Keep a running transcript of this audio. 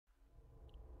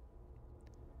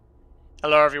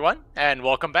Hello everyone, and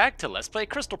welcome back to Let's Play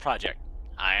Crystal Project.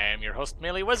 I am your host,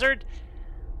 MeleeWizard,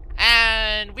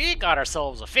 and we got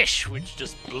ourselves a fish, which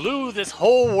just blew this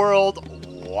whole world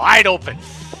wide open.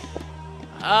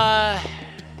 But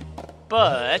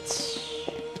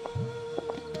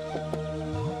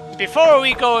before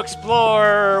we go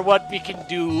explore what we can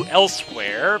do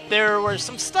elsewhere, there was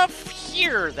some stuff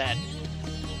here that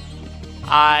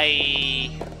I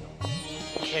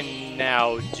can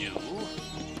now do.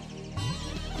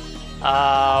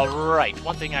 Right.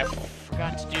 One thing I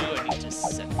forgot to do, I need to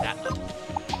set that up.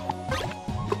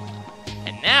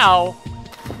 And now,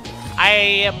 I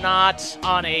am not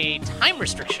on a time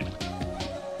restriction.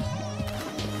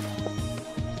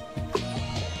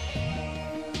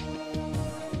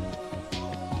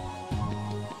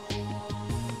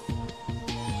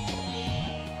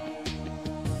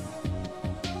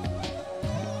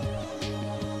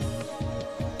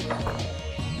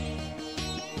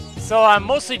 So I'm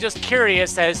mostly just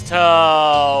curious as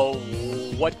to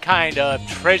what kind of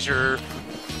treasure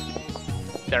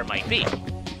there might be.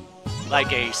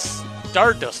 Like a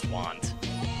Stardust Wand.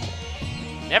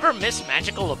 Never miss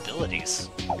magical abilities.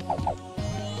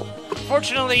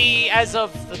 Unfortunately, as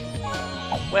of the...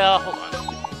 Well, hold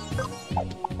on.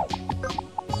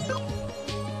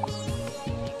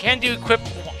 You can do Equip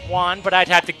Wand, but I'd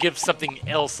have to give something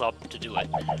else up to do it.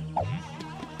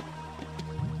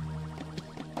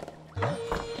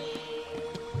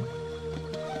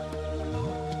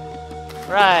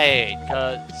 Right,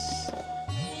 because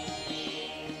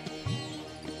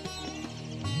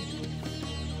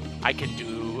I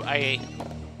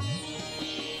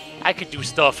could do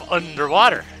stuff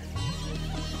underwater.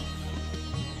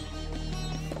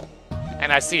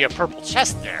 And I see a purple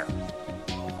chest there.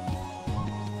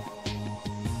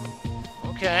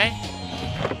 Okay.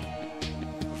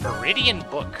 Viridian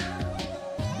book.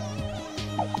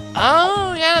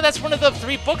 Oh, yeah, that's one of the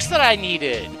 3 books that I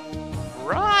needed.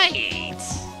 Right.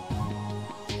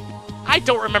 I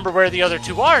don't remember where the other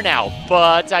 2 are now,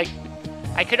 but I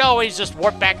could always just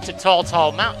warp back to Tall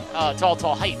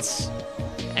Heights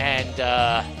and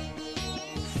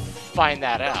find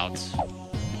that out.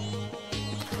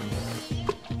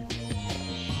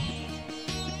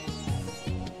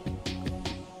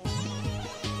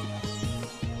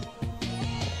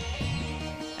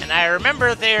 And I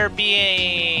remember there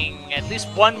being at least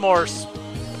one more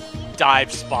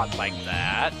dive spot like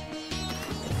that.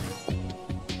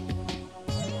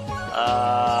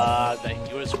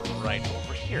 That was right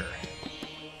over here.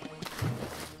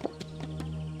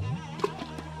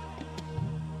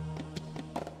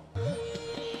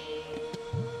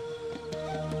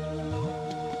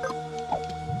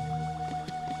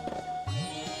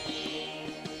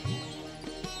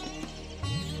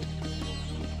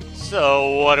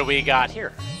 So, what do we got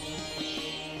here?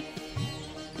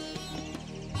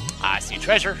 I see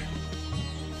treasure.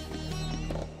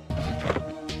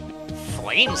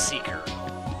 Flame Seeker.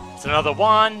 It's another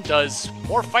wand, does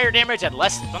more fire damage and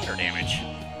less thunder damage.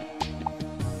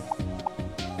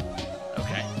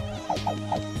 Okay.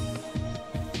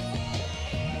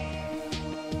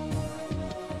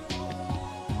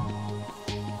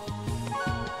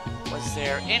 Was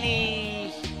there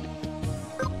any...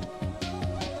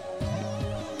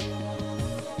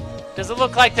 Does it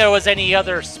look like there was any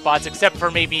other spots except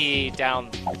for maybe down...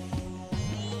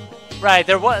 Right,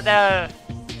 there was...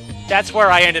 That's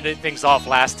where I ended things off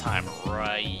last time,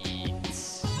 right?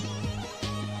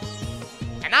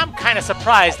 And I'm kind of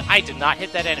surprised I did not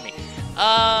hit that enemy.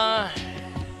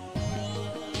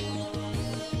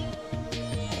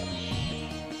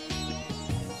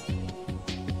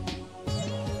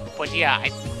 But yeah, I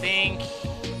think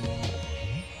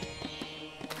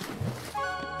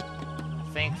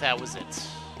that was it.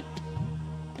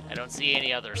 I don't see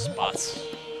any other spots.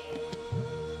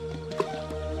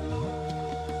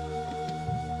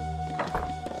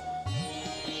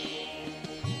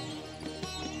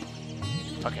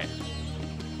 Okay.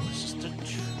 It's just a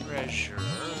treasure.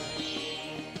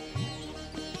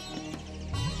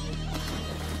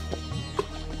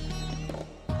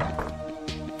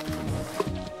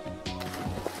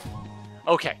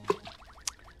 Okay.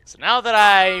 So now that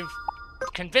I've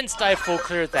convinced I've full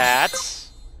cleared that,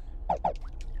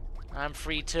 I'm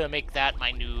free to make that my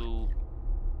new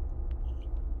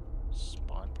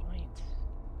spawn point.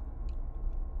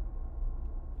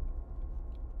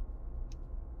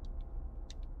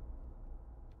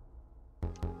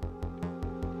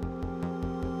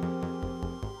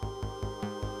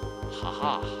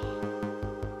 Haha.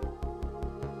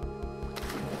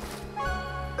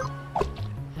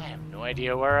 I have no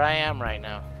idea where I am right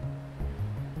now.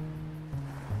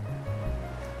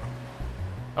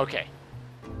 Okay.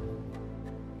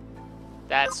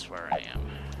 That's where I am.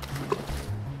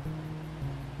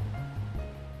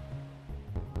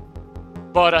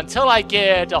 But until I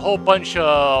get a whole bunch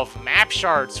of map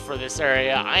shards for this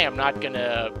area, I am not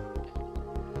gonna...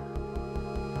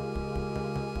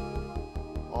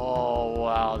 Oh,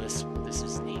 wow, this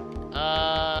is neat.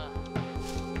 I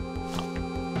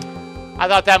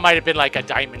thought that might have been like a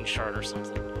diamond shard or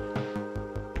something.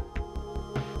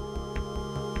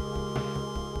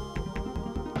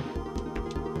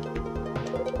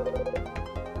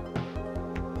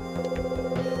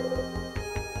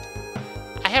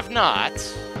 I have not.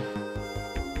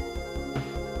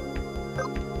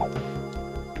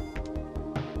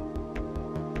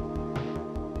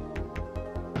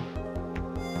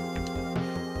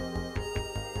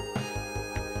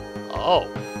 Oh.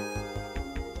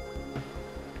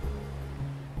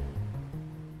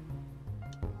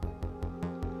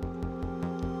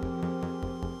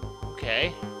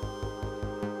 Okay.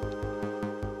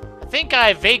 I think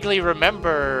I vaguely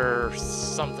remember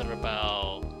something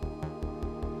about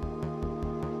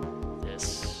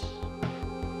this.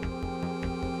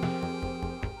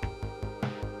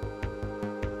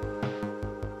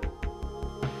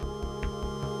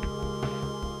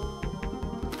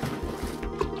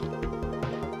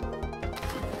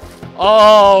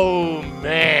 Oh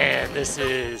man, this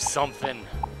is something.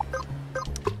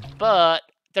 But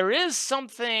there is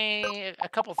something, a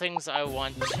couple things I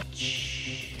want to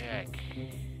check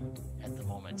at the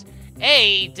moment.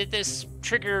 A, did this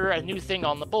trigger a new thing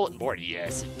on the bulletin board?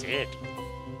 Yes, it did.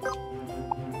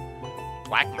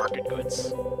 Black market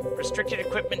goods. Restricted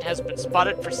equipment has been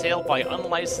spotted for sale by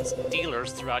unlicensed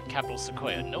dealers throughout Capital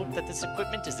Sequoia. Note that this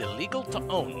equipment is illegal to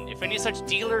own. If any such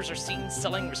dealers are seen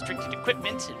selling restricted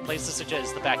equipment in places such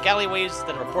as the back alleyways,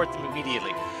 then report them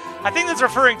immediately. I think that's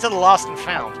referring to the lost and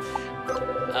found.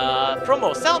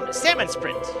 Promo, Salmon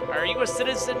Sprint. Are you a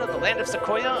citizen of the land of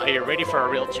Sequoia? Are you ready for a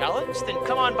real challenge? Then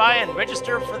come on by and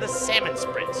register for the Salmon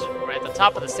Sprint. We're at the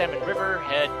top of the Salmon River.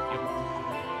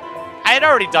 I had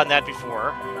already done that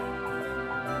before.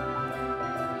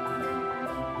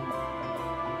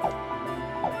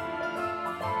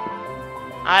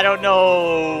 I don't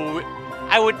know.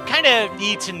 I would kind of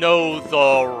need to know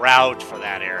the route for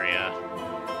that area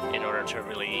in order to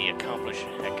really accomplish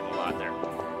a heck of a lot there.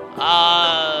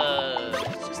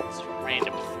 Just a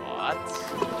random thought.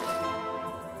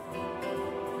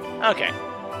 Okay.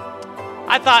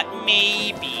 I thought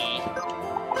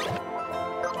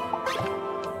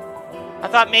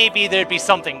maybe there'd be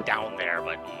something down there,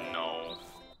 but no.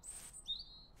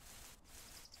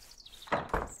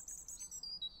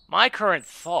 My current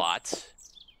thought...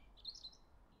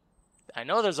 I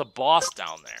know there's a boss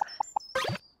down there.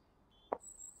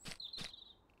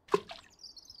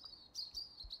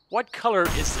 What color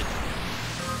is it?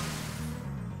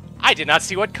 I did not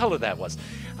see what color that was.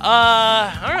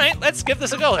 Alright, let's give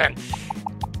this a go then.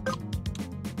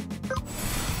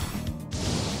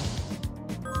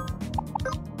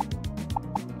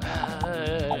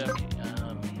 Okay,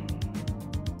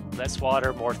 less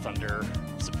water, more thunder.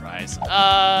 Surprise.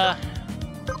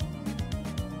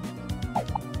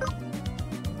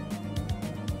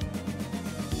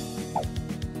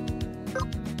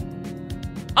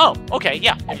 Oh, okay,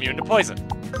 yeah, immune to poison.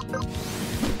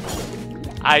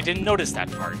 I didn't notice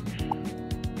that part.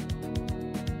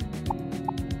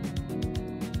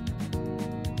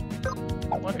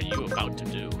 What are you about to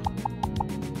do?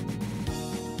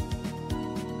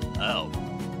 Oh.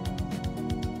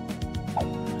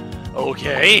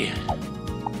 Okay.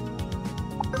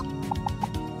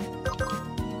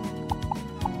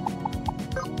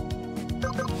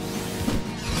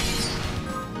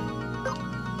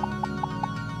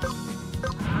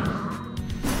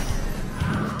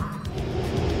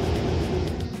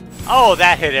 Oh,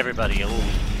 that hit everybody.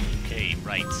 Okay,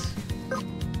 right.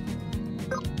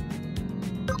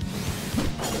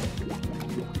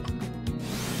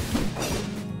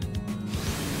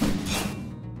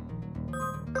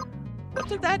 What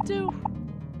did that do?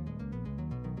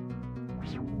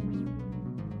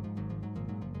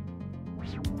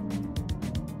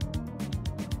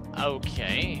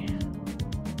 Okay.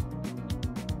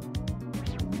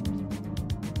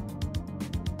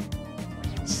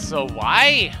 So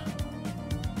why?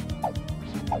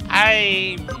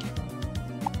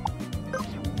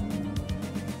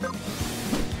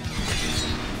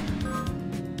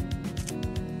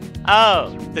 Oh,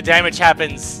 the damage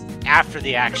happens after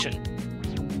the action.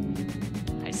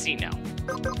 I see now.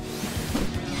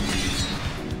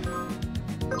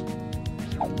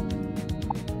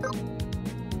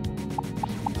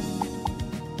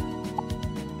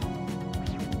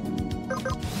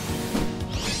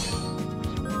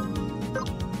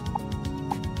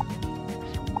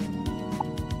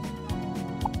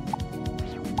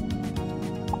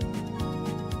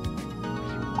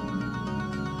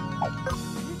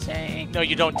 No,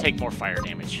 you don't take more fire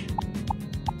damage.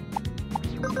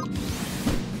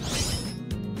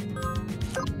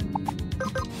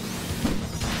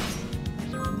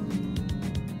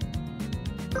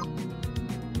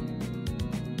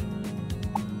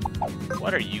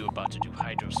 What are you about to do?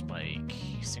 Hydro Spike.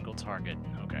 Single target.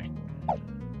 Okay.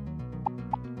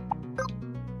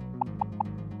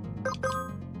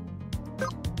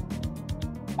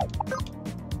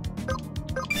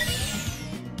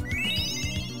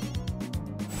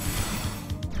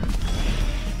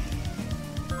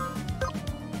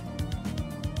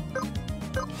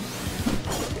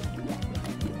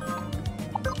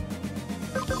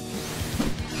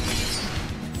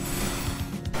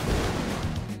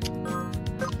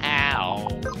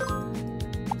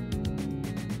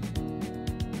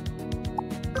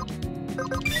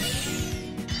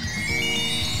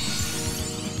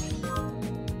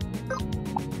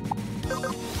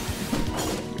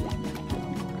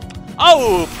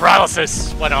 Oh,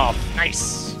 paralysis went off.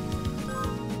 Nice.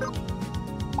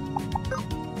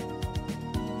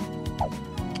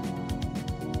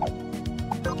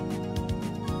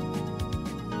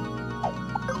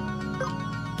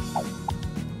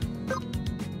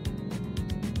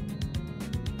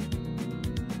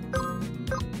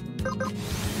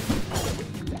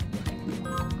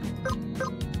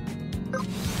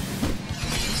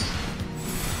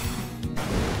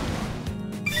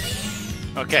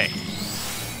 Okay.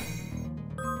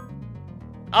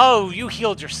 Oh, you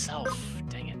healed yourself.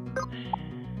 Dang it.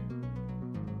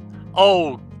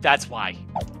 Oh, that's why.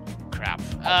 Crap.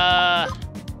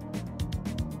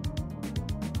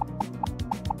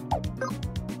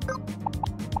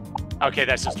 Okay,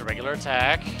 that's just a regular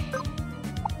attack.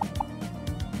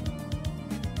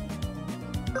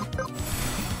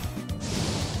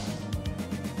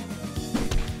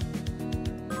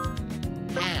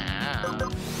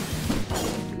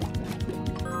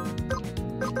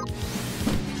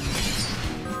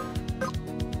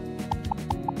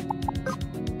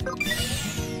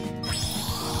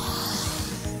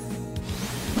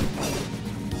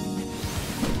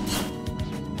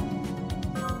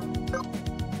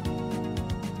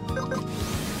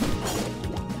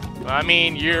 I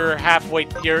mean, you're halfway.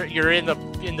 You're in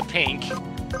the pink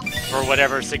for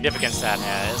whatever significance that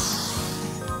has.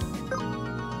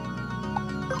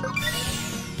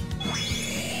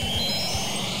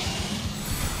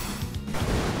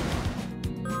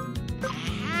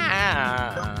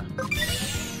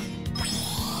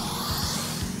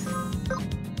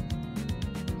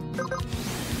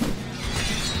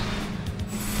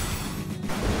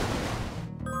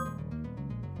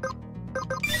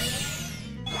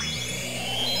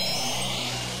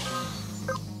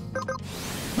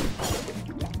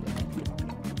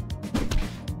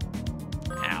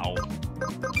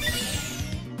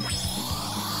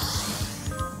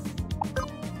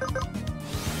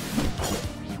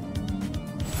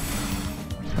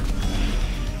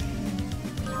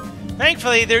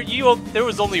 Thankfully, there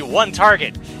was only one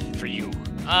target for you.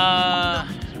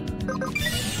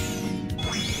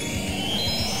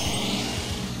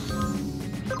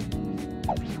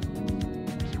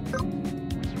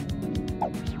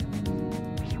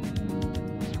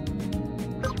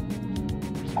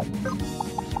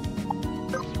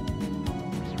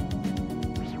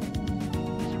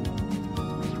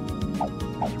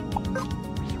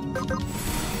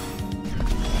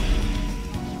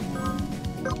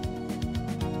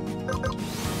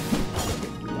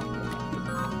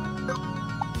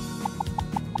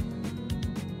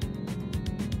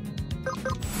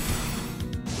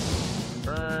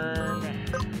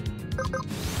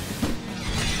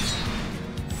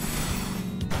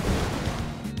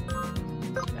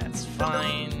 That's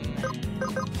fine.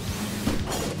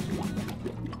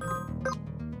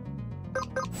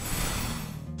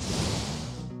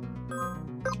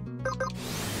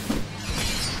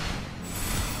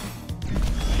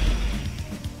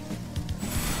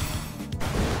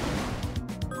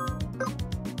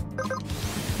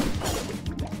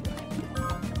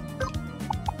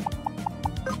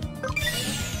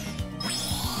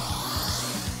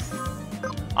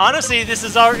 Honestly, this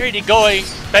is already going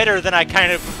better than I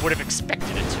kind of would have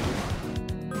expected it to.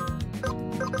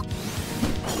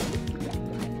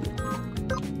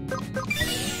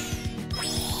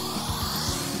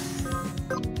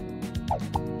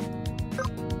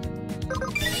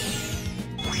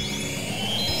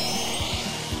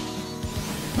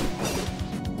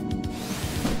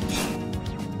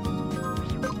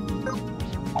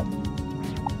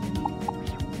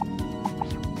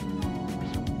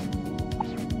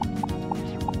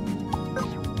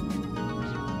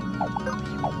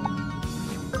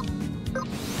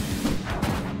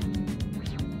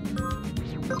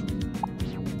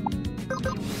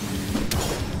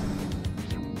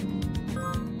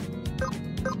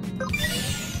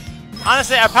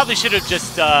 Honestly, I probably should have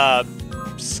just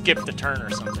skipped the turn or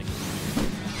something.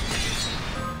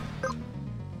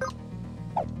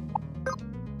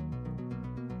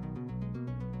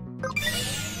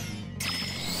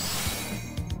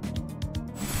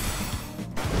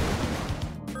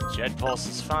 Jet Pulse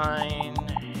is fine.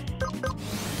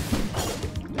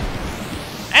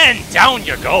 And down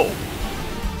you go!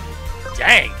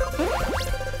 Dang!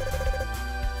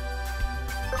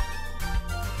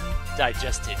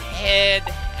 Digested head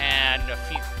and a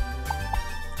few.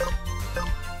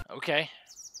 Okay.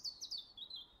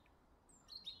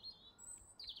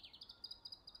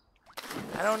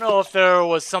 I don't know if there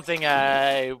was something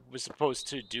I was supposed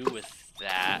to do with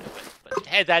that, but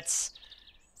hey, that's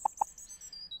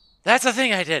a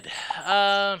thing I did.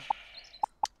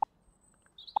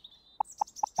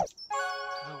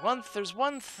 There's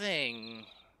one thing.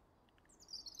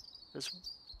 There's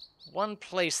one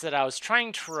place that I was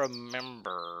trying to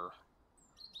remember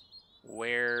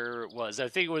where it was. I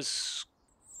think it was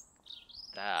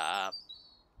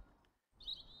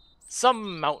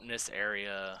some mountainous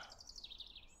area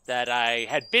that I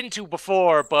had been to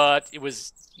before, but it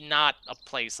was not a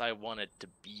place I wanted to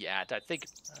be at. I think,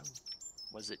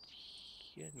 was it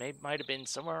here? Might have been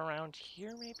somewhere around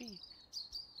here, maybe?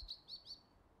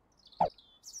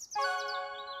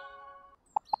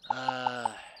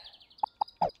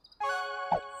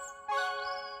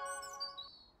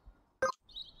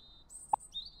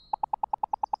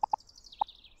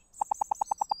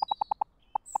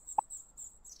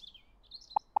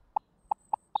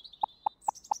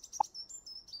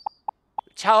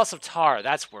 Chalice of Tar,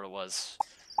 that's where it was.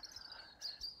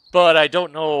 But I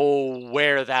don't know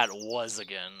where that was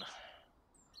again.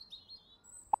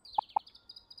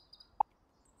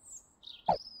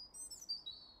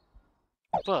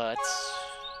 But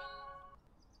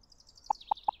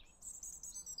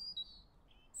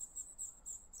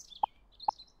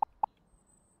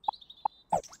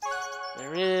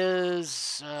there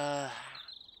is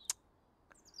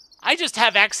I just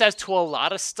have access to a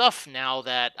lot of stuff now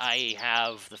that I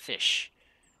have the fish.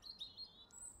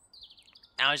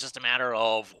 Now it's just a matter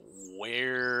of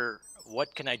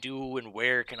what can I do and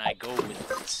where can I go with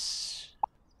this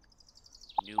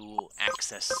new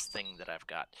access thing that I've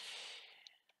got.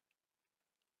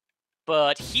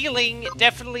 But healing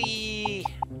definitely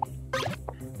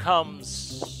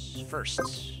comes first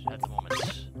at the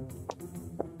moment.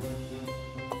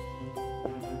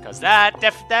 Because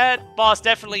that boss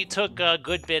definitely took a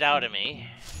good bit out of me.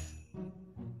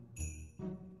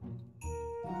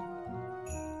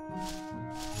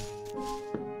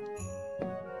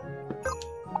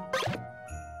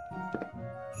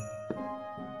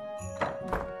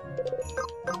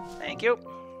 Thank you.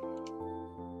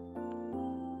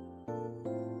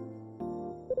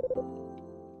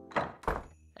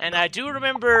 And I do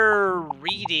remember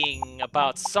reading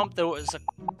about there was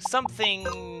something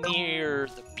near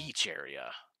the beach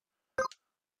area.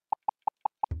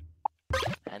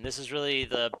 And this is really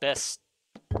the best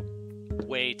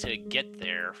way to get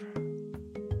there.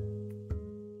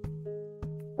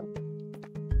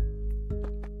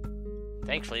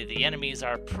 Thankfully, the enemies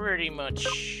are pretty much...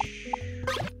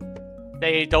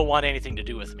 They don't want anything to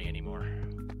do with me anymore.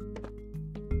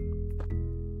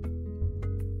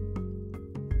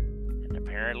 And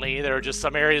apparently, there are just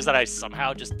some areas that I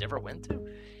somehow just never went to.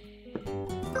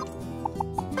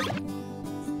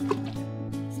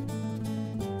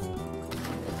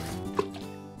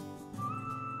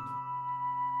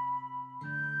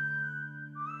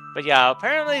 But yeah,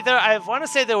 apparently I want to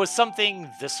say there was something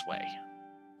this way.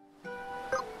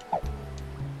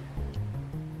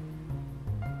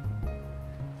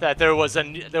 That there was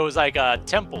like a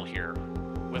temple here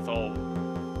with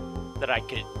that I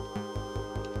could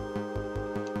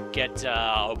get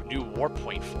a new warp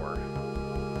point for.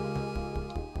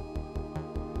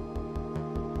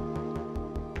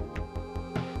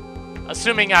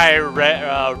 Assuming I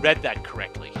read that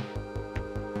correctly.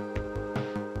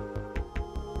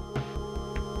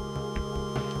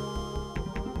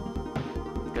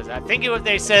 Because I think the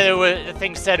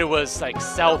thing said it was like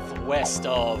southwest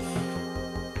of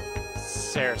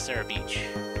Sarah Beach.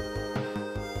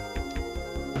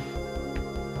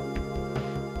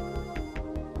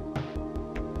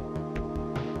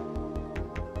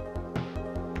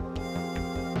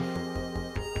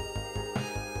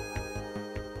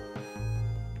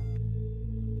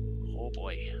 Oh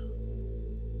boy.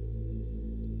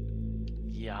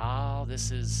 Yeah,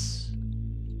 this is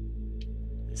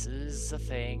a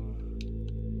thing.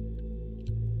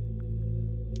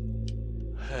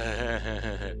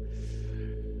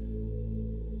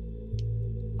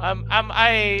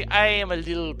 I am a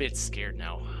little bit scared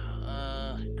now.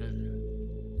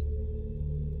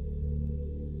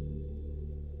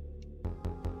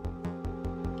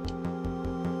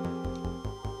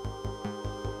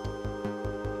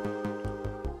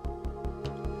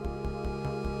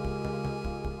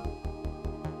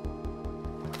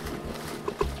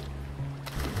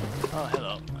 Oh,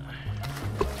 hello.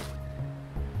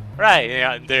 Right,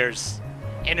 yeah, there's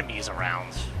enemies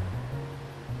around.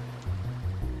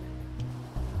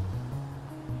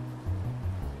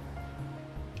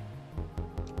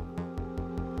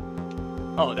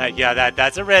 Oh,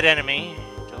 that's a red enemy.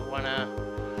 Don't wanna...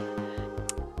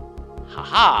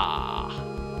 Haha!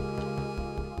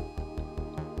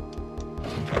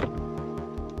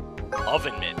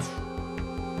 Oven mitt.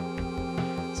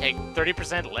 Take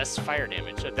 30% less fire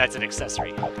damage. That's an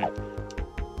accessory. Okay.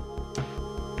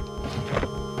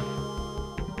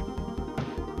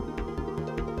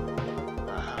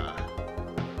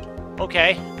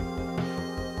 Okay.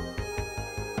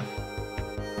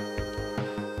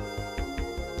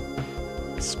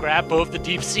 Scrap of the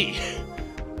deep sea.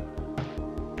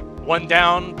 One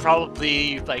down,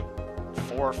 probably like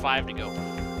 4 or 5 to go.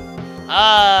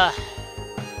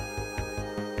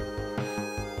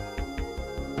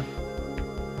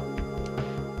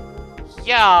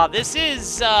 Yeah, this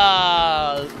is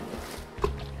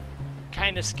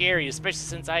kind of scary, especially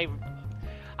since I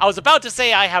was about to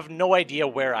say I have no idea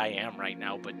where I am right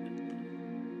now, but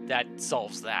that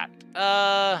solves that.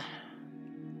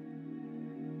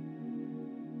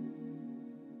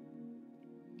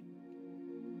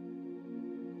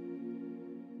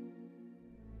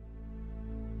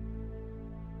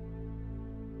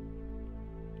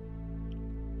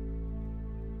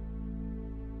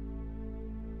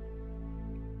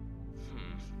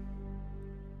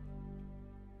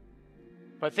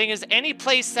 But the thing is, any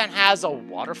place that has a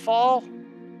waterfall,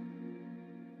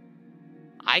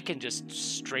 I can just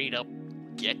straight up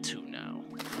get to now.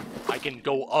 I can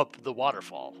go up the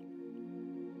waterfall.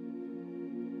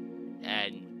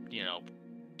 And, you know,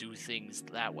 do things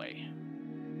that way.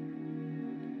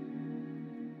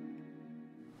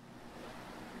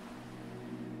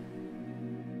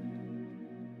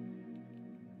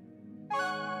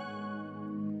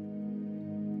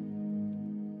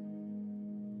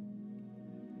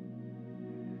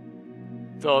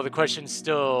 So the question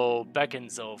still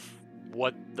beckons of,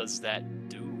 what does that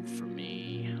do for me?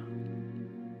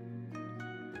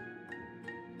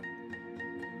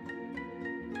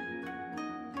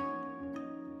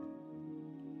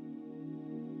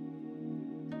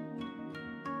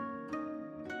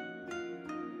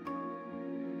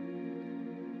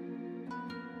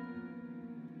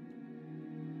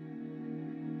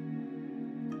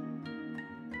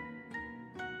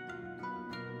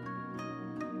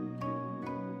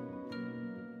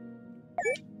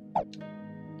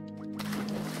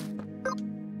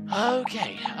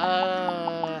 Okay,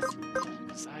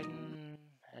 Poseidon,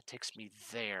 that takes me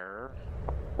there.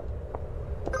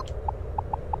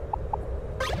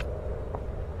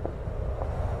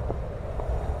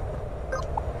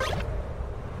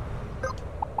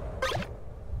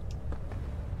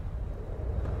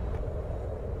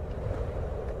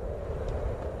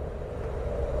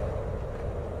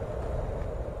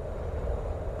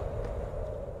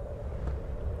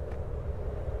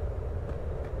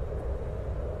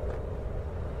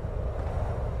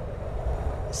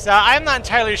 So I'm not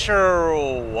entirely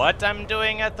sure what I'm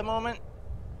doing at the moment.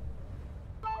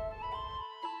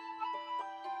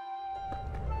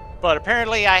 But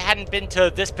apparently I hadn't been to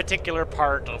this particular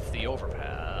part of the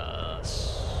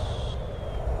overpass.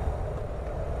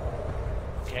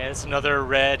 Okay, that's another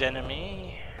red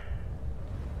enemy.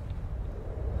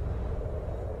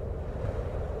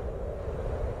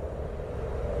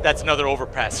 That's another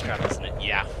overpass scrap, isn't it?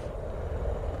 Yeah.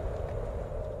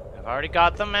 I've already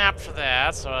got the map for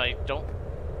that, so I don't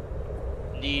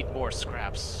need more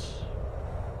scraps.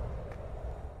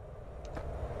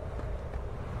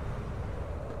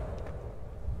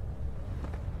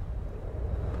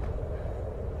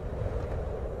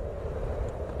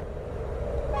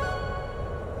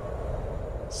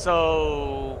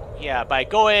 So, yeah, by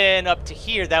going up to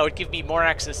here, that would give me more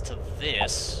access to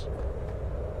this,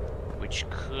 which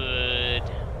could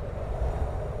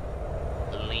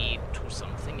lead to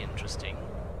something interesting.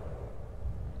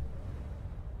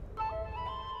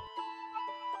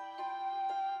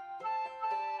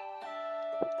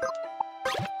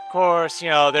 Of course, you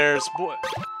know, there's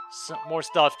more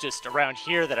stuff just around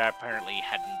here that I apparently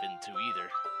hadn't been to either.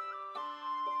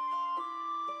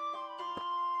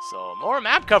 So, more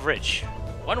map coverage,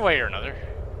 one way or another.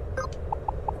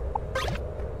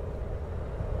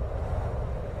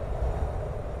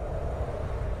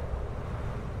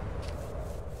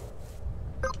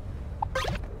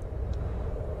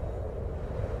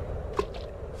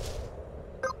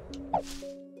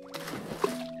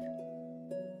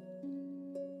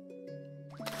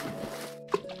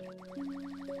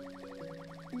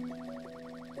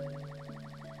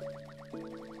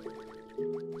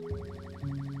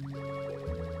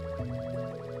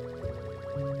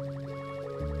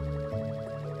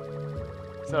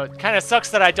 So it kind of sucks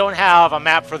that I don't have a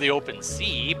map for the open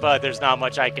sea, but there's not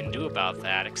much I can do about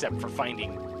that except for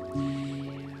finding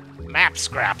map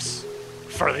scraps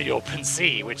for the open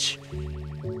sea, which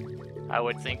I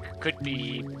would think could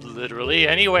be literally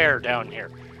anywhere down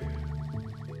here.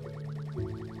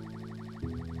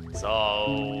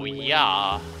 So,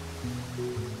 yeah.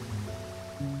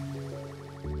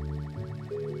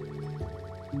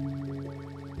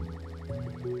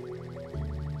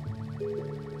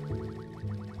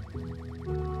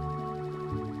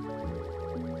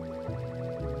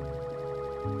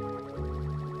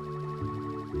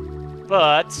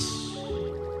 But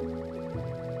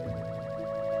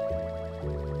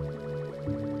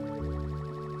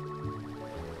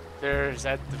there's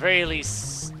at the very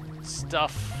least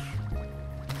stuff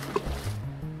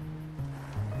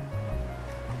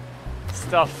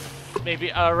maybe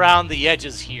around the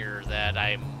edges here that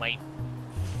there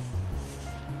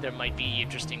might be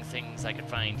interesting things I could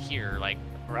find here, like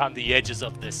around the edges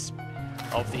of the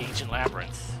ancient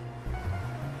labyrinth.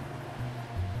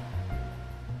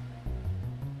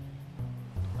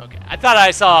 Okay, I thought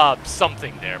I saw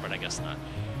something there, but I guess not.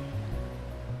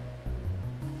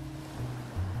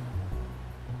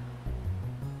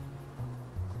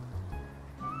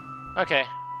 Okay,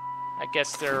 I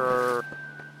guess there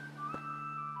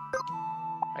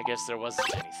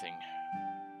wasn't anything.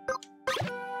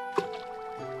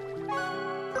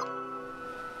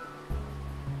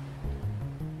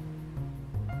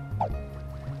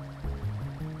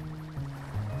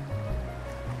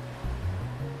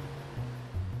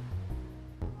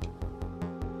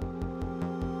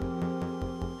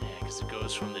 It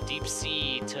goes from the deep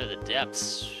sea to the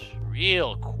depths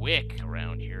real quick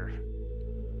around here.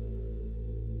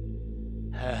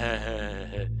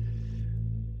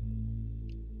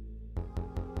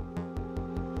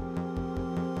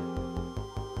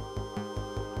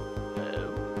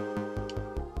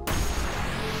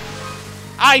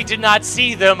 I did not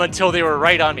see them until they were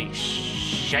right on me.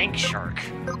 Shank shark.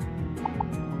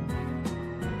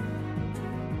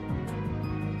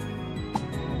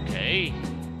 Okay.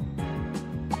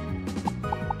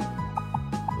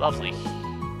 Lovely.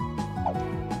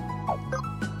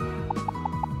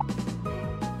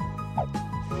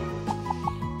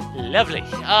 Lovely.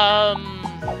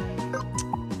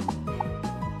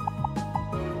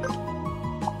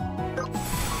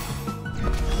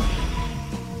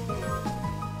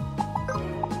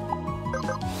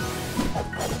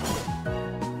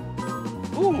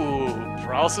 Ooh,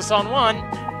 paralysis on one.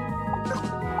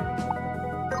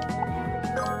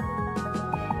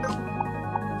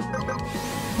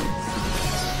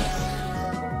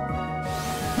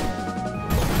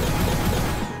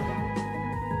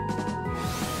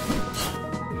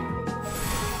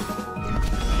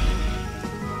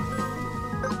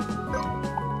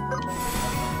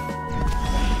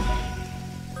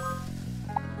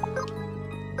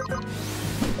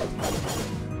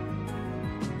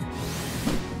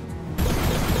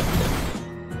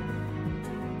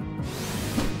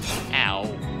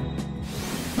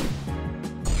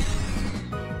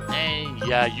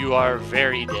 Yeah, you are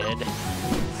very dead.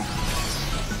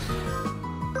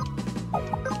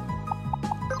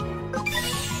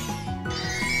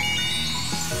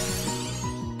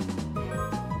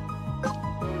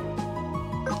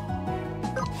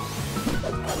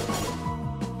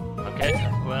 Okay,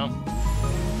 well.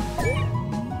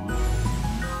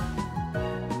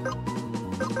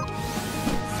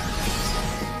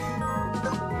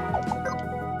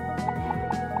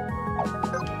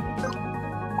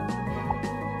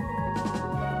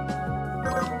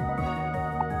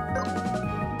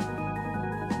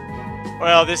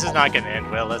 Well, this is not gonna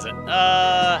end well, is it?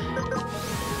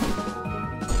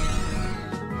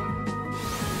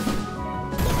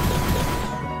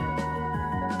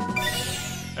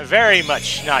 Very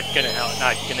much not gonna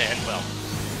end well.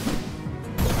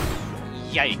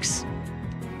 Yikes.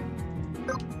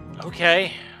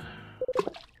 Okay.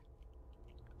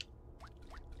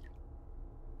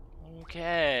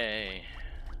 Okay.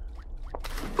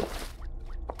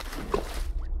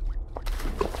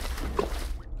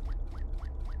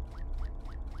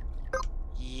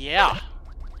 Yeah.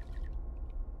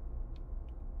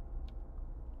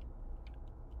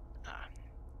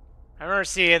 I remember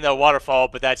seeing the waterfall,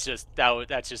 but that's just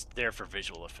there for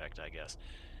visual effect, I guess.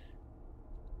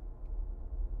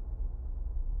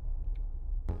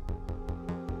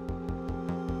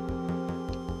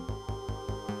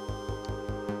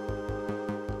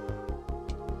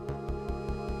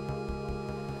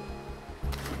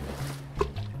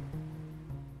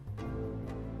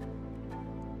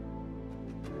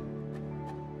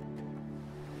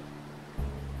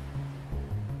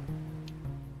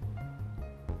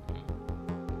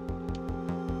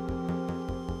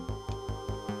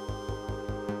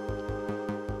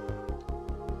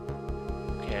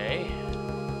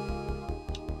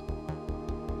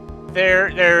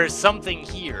 there's something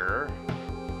here.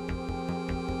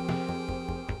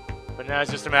 But now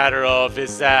it's just a matter of,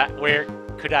 where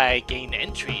could I gain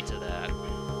entry to that?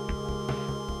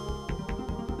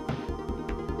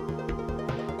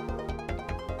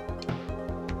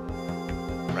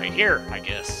 Right here, I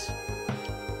guess.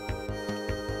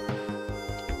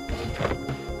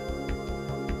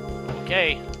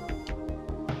 Okay.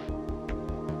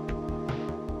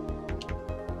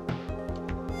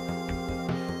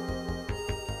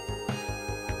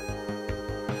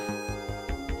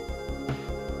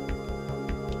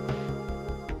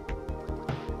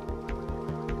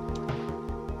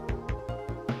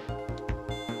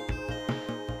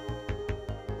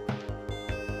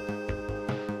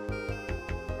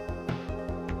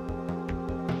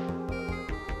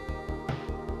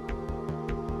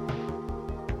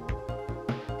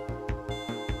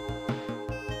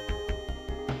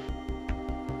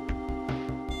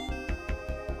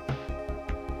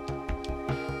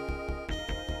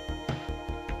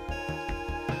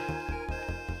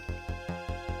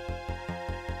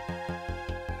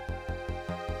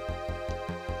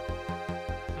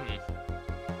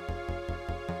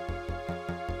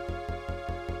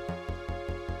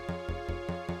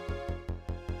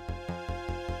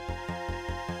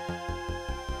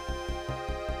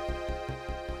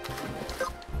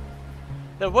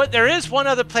 There is one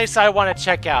other place I want to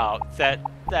check out.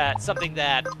 That's something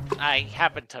that I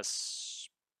happen to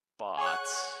spot.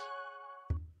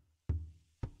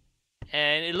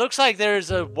 And it looks like there's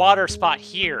a water spot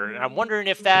here. And I'm wondering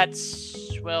if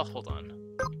that's... Well, hold on.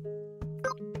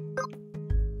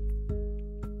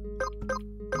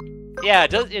 Yeah,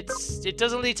 it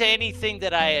doesn't lead to anything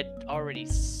that I had already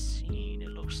seen, it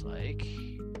looks like.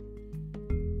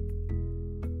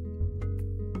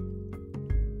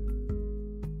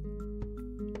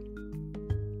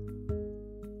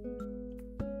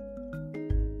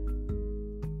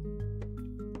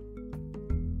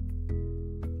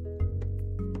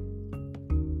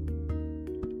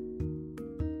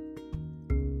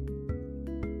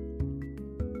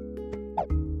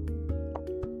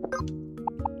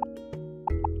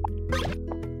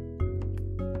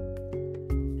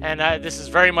 And this is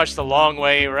very much the long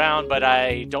way around, but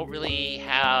I don't really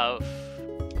have...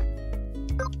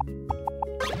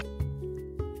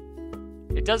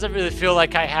 It doesn't really feel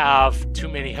like I have too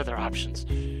many other options.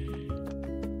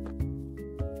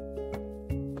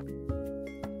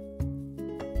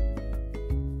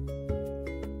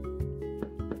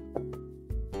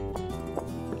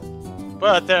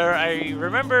 But I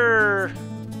remember...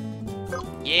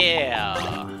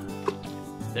 Yeah.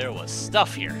 There was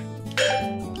stuff here.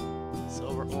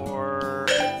 Silver ore,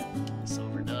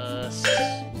 silver dust,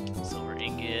 silver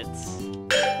ingots,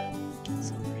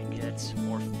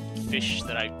 more fish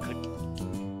that I could...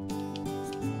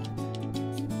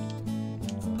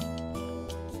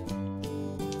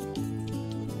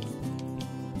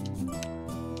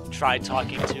 Try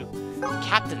talking to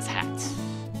Captain's Hat.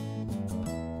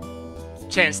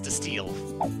 Chance to steal.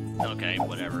 Okay,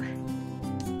 whatever.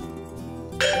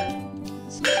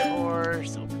 Silver ore,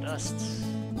 silver dust.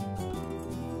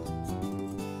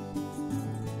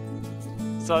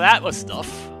 So that was stuff.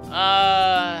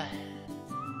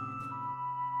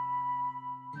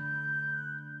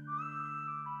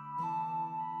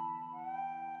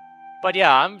 But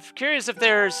yeah, I'm curious if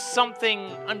there's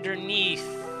something underneath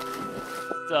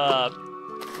the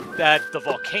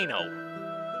volcano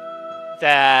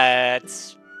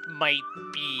that might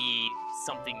be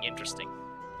something interesting.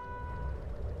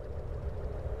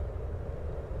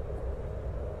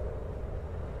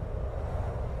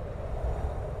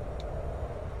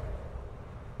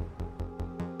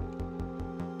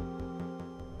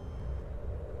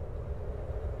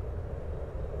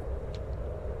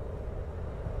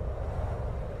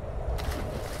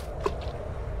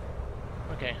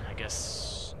 Okay, I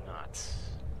guess not.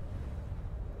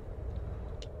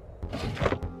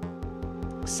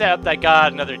 Except I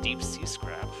got another deep sea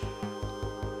scrap.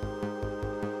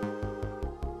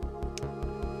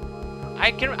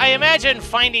 I imagine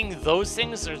finding those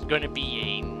things is going to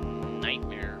be a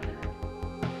nightmare.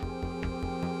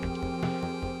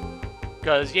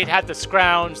 Because you'd have to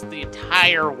scrounge the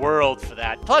entire world for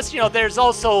that. Plus, you know, there's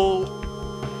also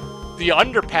the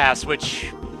underpass,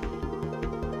 which...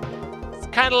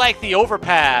 kind of like the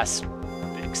overpass,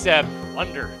 except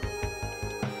under.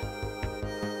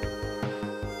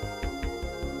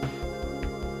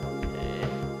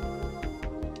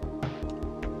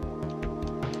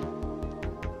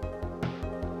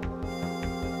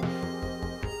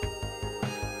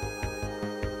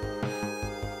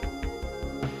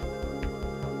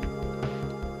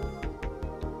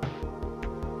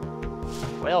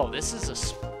 Well, this is a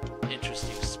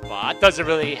interesting spot. Doesn't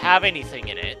really have anything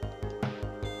in it.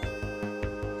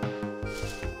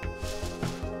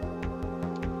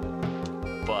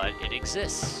 But it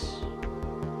exists.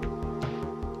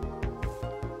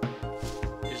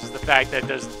 This is the fact that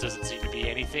doesn't seem to be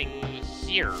anything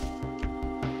here.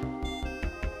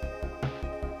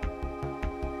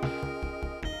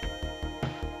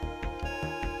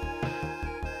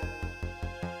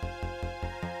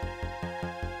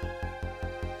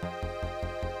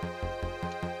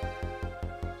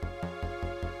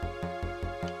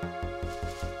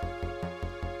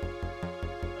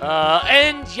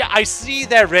 And yeah, I see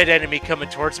that red enemy coming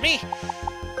towards me.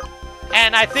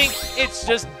 And I think it's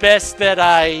just best that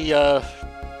I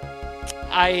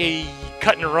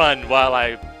cut and run while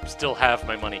I still have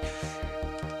my money.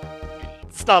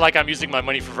 It's not like I'm using my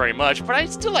money for very much, but I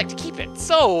still like to keep it.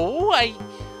 So, I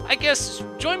guess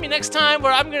join me next time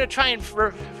where I'm going to try and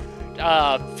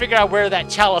figure out where that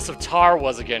Chalice of Tar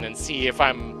was again and see if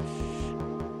I'm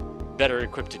better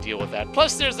equipped to deal with that.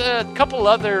 Plus, there's a couple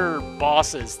other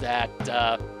bosses that,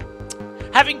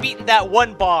 having beaten that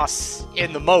one boss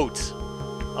in the moat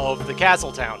of the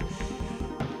castle town,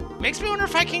 makes me wonder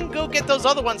if I can go get those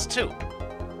other ones too.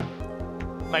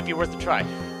 Might be worth a try.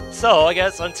 So, I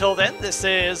guess until then, this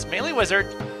is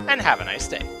MeleeWizard, and have a nice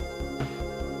day.